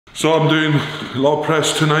So I'm doing log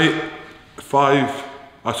press tonight. So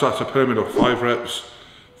that's a pyramid of 5 reps,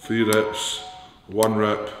 3 reps, 1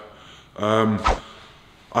 rep.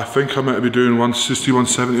 I think I'm meant to be doing 160,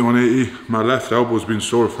 170, 180. My left elbow's been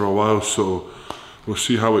sore for a while, so we'll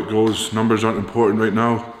see how it goes. Numbers aren't important right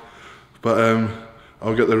now, but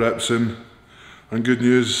I'll get the reps in. And good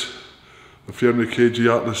news, the 300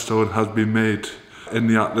 kg Atlas stone has been made in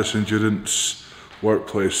the Atlas Endurance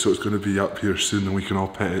workplace, so it's going to be up here soon and we can all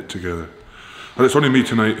pet it together. And it's only me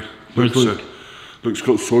tonight. Luke's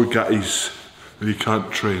got sore gatties and he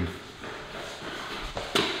can't train.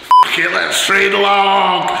 Fuck it, let's train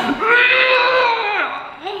along!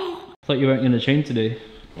 I thought you weren't going to train today.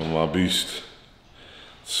 I'm a beast.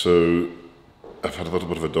 So I've had a little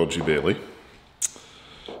bit of a dodgy belly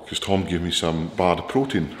because Tom gave me some bad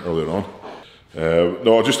protein earlier on.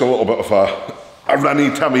 No, just a little bit of a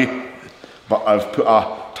runny tummy. But I've put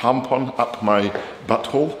a tampon up my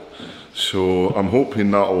butthole, so I'm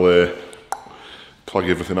hoping that'll plug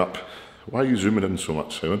everything up. Why are you zooming in so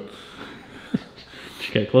much, Simon?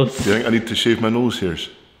 Just get close. Do you think I need to shave my nose hairs?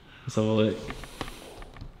 Let's have a look.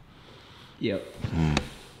 Yep.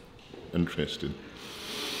 Interesting.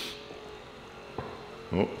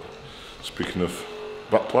 Oh, speaking of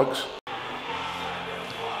butt plugs.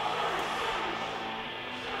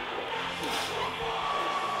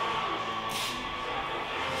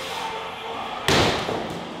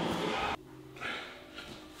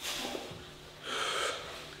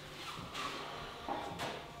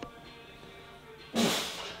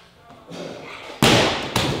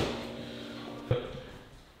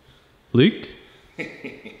 Luke?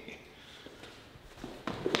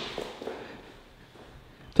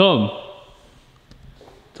 Tom?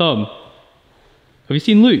 Tom? Have you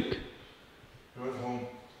seen Luke? I went home.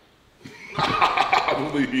 I'm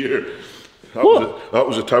only here. What? That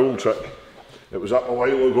was a towel trick. It was up a while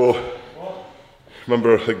ago. What?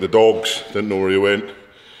 Remember, like the dogs didn't know where you went.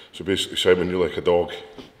 So basically, Simon, you're like a dog.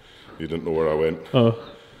 You didn't know where I went. Oh.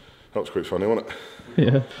 That was quite funny, wasn't it?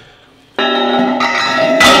 Yeah.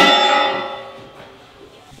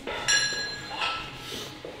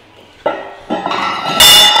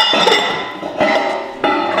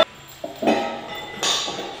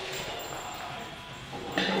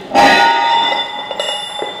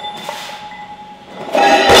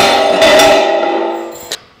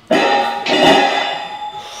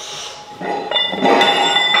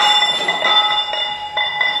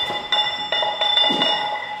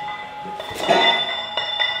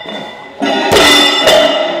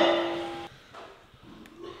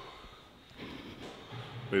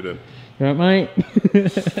 How you doing? You alright, mate?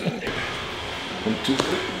 1, 2,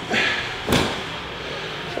 3.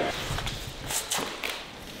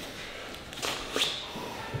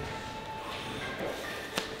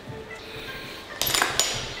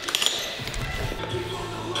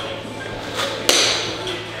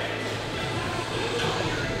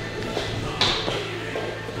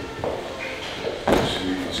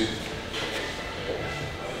 Easy.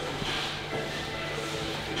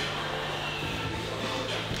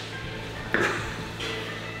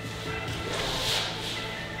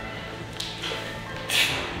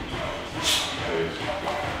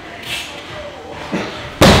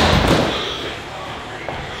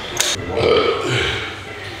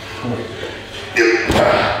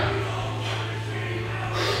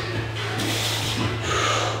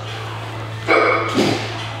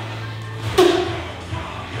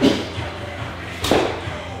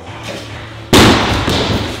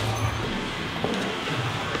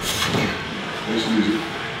 Nice and easy.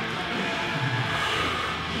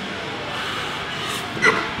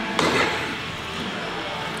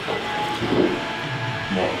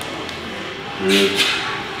 Come on. Good.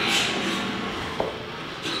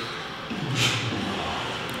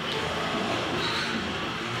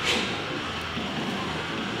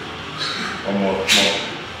 One more, come on.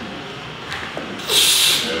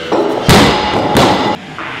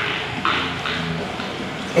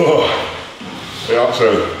 Oh, yeah, that's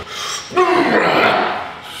it.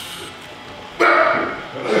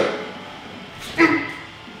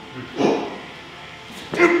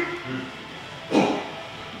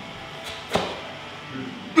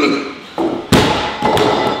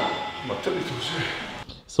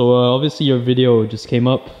 So obviously your video just came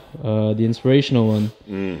up, the inspirational one.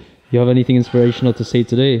 You have anything inspirational to say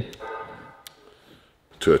today?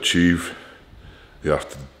 To achieve, you have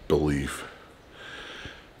to believe.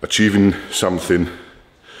 Achieving something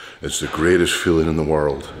is the greatest feeling in the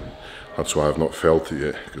world. That's why I've not felt it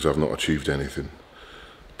yet, because I've not achieved anything.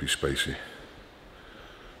 Be spicy.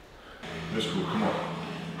 Let's go, come on.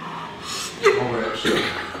 All right,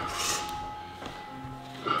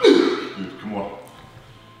 come on.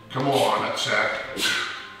 Come on, that's it.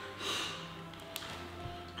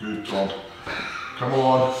 Good, Tom. Come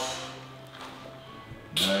on.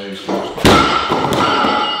 Nice.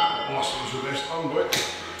 Muscles the best arm, boy.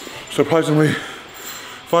 Surprisingly,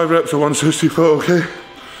 5 reps at 160 felt okay,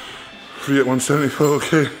 3 at 170 felt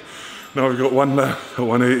okay. Now we've got 1 left at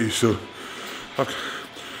 180, so I've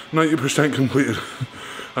 90% completed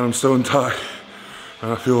and I'm still intact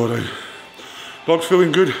and I feel alright. Blog's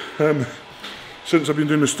feeling good. Since I've been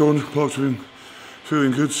doing the stone, blog's been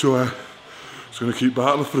feeling good, so it's going to keep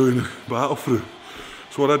battle through.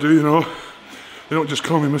 So what I do, you know, they don't just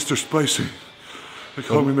call me Mr. Spicy, they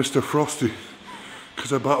call me Mr. Frosty,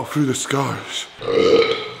 because I battle through the scars.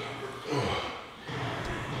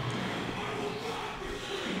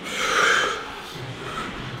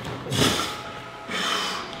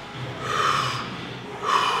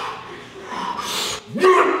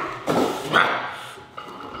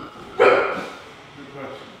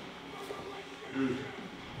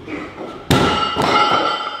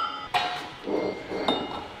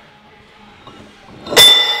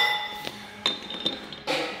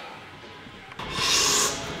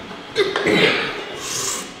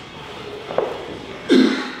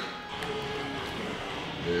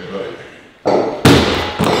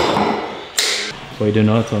 What are you doing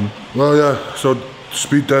now, Tom? Well, yeah, so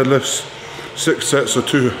speed deadlifts, 6 sets of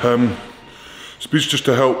 2. Speed's just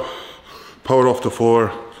to help power off the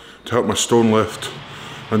floor, to help my stone lift,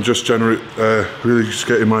 and just generate, really just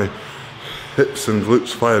getting my hips and glutes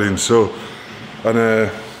firing. So,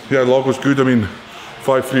 and yeah, log was good. I mean,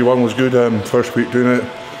 5-3-1 was good, first week doing it,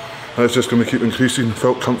 and it's just going to keep increasing.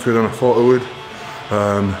 Felt comfier than I thought I would,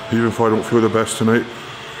 even if I don't feel the best tonight.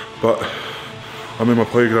 But I'm in my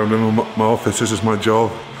playground, in my office, this is my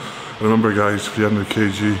job. And remember guys, 300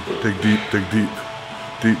 kg, dig deep, dig deep,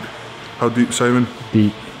 deep. How deep, Simon?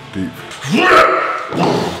 Deep. Deep.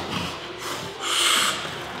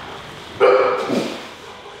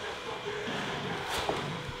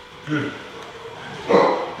 Good.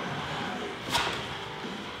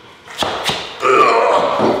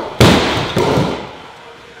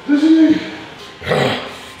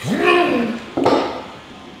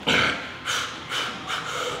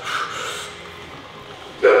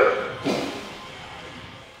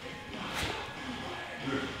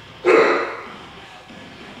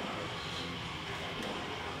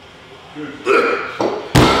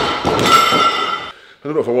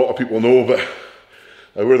 I don't know if a lot of people know, but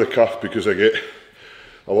I wear the cuff because I get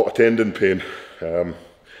a lot of tendon pain. I'm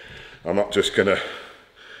not just kind of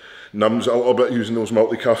numbs it a little bit using those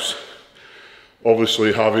multi-cuffs.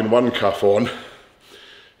 Obviously having one cuff on,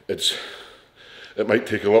 it might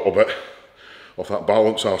take a little bit of that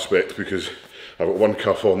balance aspect because I've got one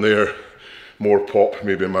cuff on there, more pop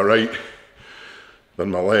maybe in my right than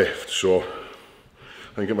my left, so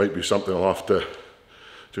I think it might be something I'll have to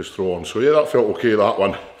just throw on. So yeah, that felt okay, that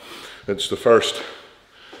one. It's the first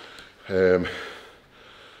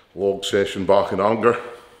log session back in anger,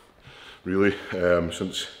 really,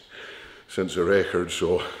 since the record,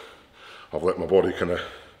 so I've let my body kind of,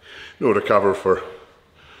 you know, recover for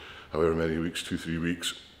however many weeks, 2-3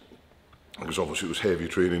 weeks, because obviously it was heavy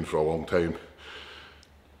training for a long time.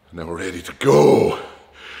 And now we're ready to go.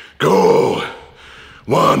 Go!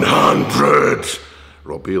 100!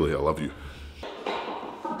 Rob Bailey, I love you.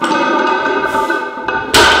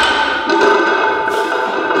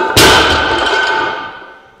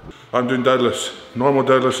 I'm doing deadlifts, normal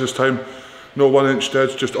deadlifts this time, no 1-inch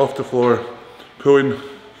deads, just off the floor, pulling.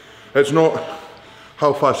 It's not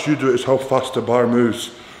how fast you do it, it's how fast the bar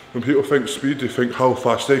moves. When people think speed, they think how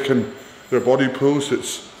fast their body pulls,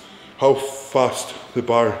 it's how fast the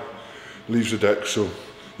bar leaves the deck. So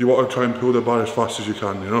you want to try and pull the bar as fast as you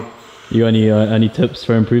can, you know? You got any tips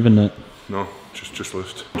for improving that? No, just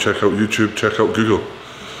lift. Check out YouTube, check out Google.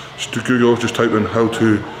 Just do Google, just type in how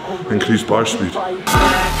to increase bar speed.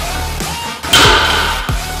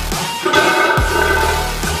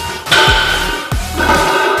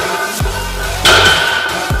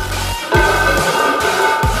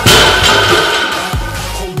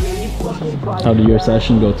 How did your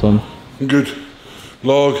session go, Tom? Good.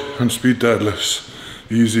 Log and speed deadlifts.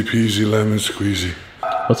 Easy peasy lemon squeezy.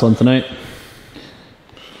 What's on tonight?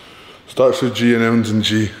 Starts with G and ends in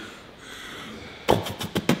G.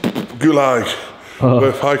 Gulag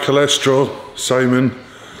with high cholesterol, Simon,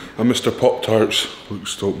 and Mr. Pop-Tarts, Luke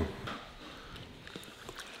Stoltman.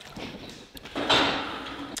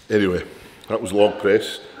 Anyway, that was log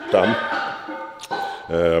press, done.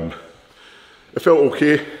 It felt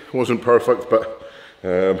okay, it wasn't perfect, but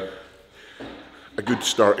a good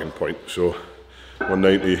starting point. So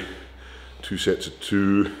 190, 2 sets of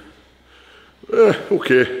 2,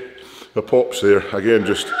 Okay, the pop's there. Again,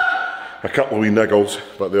 just a couple of wee niggles,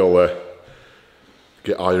 but they'll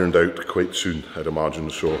get ironed out quite soon, I'd imagine.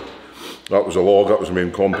 So that was a log, that was the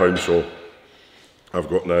main compound, so I've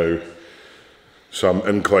got now some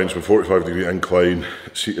inclines, with 45-degree incline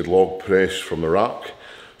seated log press from the rack.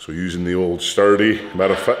 So using the old sturdy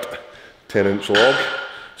Mirafit 10-inch log,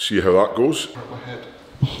 see how that goes.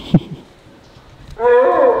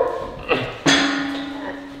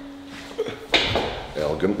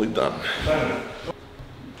 Elegantly done.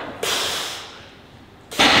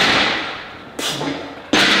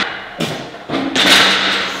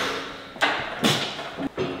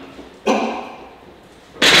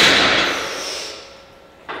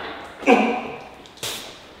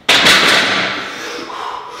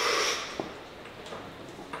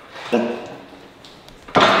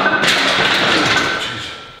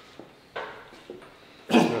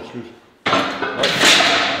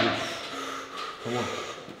 Come on.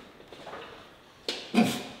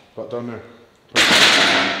 Back down there.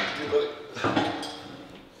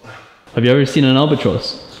 Have you ever seen an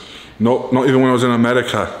albatross? No, not even when I was in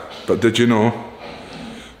America. But did you know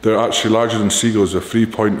they're actually larger than seagulls? They're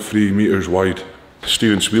 3.3 metres wide.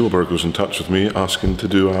 Steven Spielberg was in touch with me asking to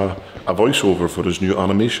do a voiceover for his new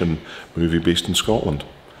animation movie based in Scotland.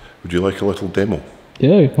 Would you like a little demo?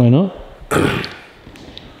 Yeah, why not?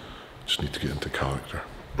 Just need to get into character.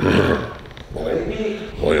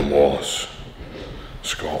 William Wallace,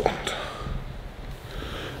 Scotland.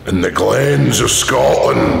 In the glens of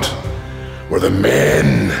Scotland, where the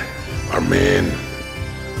men are men,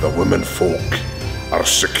 the women folk are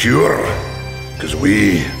secure, because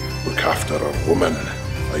we look after our women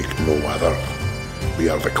like no other. We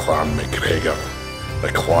are the Clan MacGregor,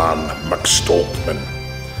 the Clan McStoltman.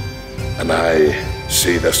 And I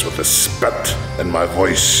say this with a spit in my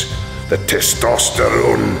voice, the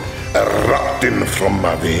testosterone erupting from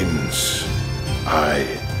my veins. I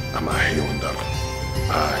am a Highlander.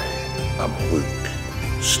 I am Luke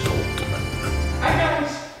Stoltman.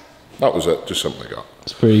 That was it, just something like that.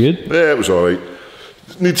 It's pretty good. Yeah, it was alright.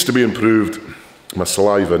 It needs to be improved. My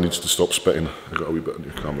saliva needs to stop spitting. I got a wee bit on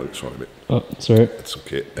your camera, sorry mate. Oh, it's alright. It's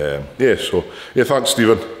okay. Yeah, thanks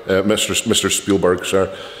Stephen, Mr. Spielberg,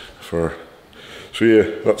 sir, for... So yeah,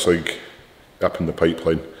 that's like up in the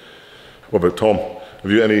pipeline. What about Tom?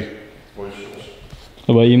 Have you any voice shows?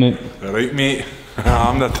 How about you, mate? Right, mate.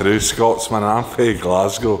 I'm the true Scotsman. I'm from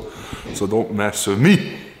Glasgow, so don't mess with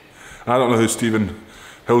me. I don't know who Stephen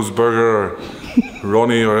Hillsberger or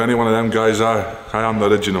Ronnie or any one of them guys are. I am the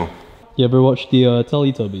original. You ever watch the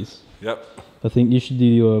Teletubbies? Yep. I think you should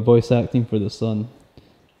do voice acting for the son.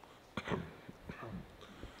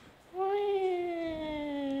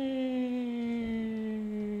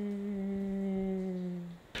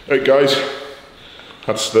 Right guys,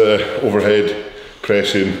 that's the overhead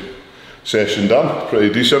pressing session done,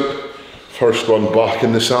 pretty decent. First one back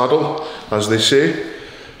in the saddle, as they say.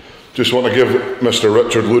 Just want to give Mr.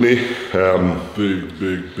 Richard Looney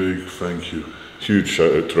Big thank you. Huge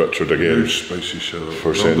shout out to Richard again. Huge spicy shout out.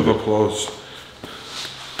 For Round of applause.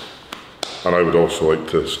 And I would also like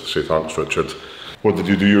to say thanks, Richard. What did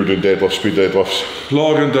you do? You were doing deadlifts, speed deadlifts?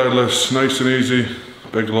 Log and deadlifts, nice and easy.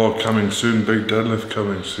 Big log coming soon, big deadlift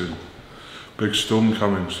coming soon. Big stone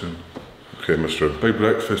coming soon. Okay, Mr. Big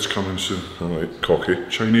breakfast coming soon. Alright, cocky.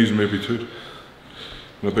 Chinese maybe too.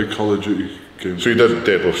 And a big Call of Duty game. So you did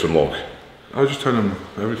deadlifts and log? I was just telling him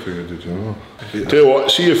everything I did, you know. Tell you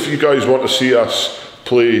what, see if you guys want to see us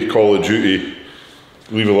play Call of Duty,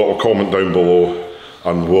 leave a little comment down below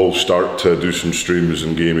and we'll start to do some streams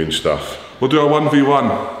and gaming stuff. We'll do a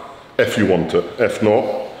 1v1. If you want it. If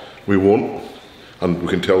not, we won't. And we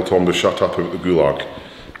can tell Tom to shut up about the gulag.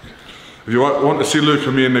 If you want to see Luke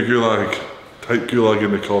and me in the gulag, type gulag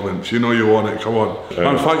in the comments. You know you want it, come on.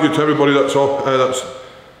 And thank you to everybody that's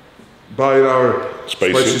buying our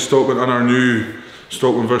Spiciest Stoltman and our new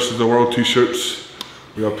Stoltman versus the World t-shirts.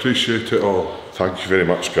 We appreciate it all. Thank you very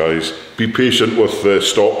much guys. Be patient with the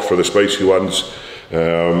stock for the spicy ones.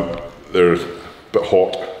 They're a bit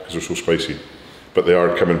hot because they're so spicy. But they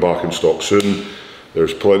are coming back in stock soon.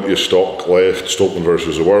 There's plenty of stock left. Stoltman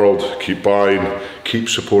versus the World. Keep buying, keep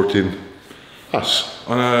supporting us.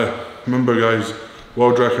 And remember guys,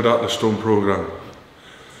 world record at the stone programme.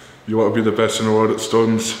 You want to be the best in the world at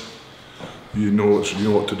stones? You know what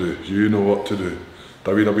to do. You know what to do.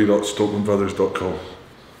 www.stoltmanbrothers.com.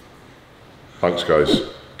 Thanks guys.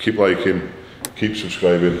 Keep liking, keep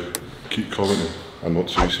subscribing, keep commenting. And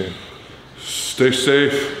what's he saying? Stay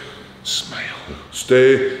safe. Smile.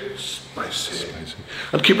 Stay spicy.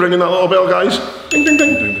 And keep ringing that little bell guys. Ding ding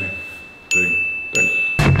ding. Ding, ding.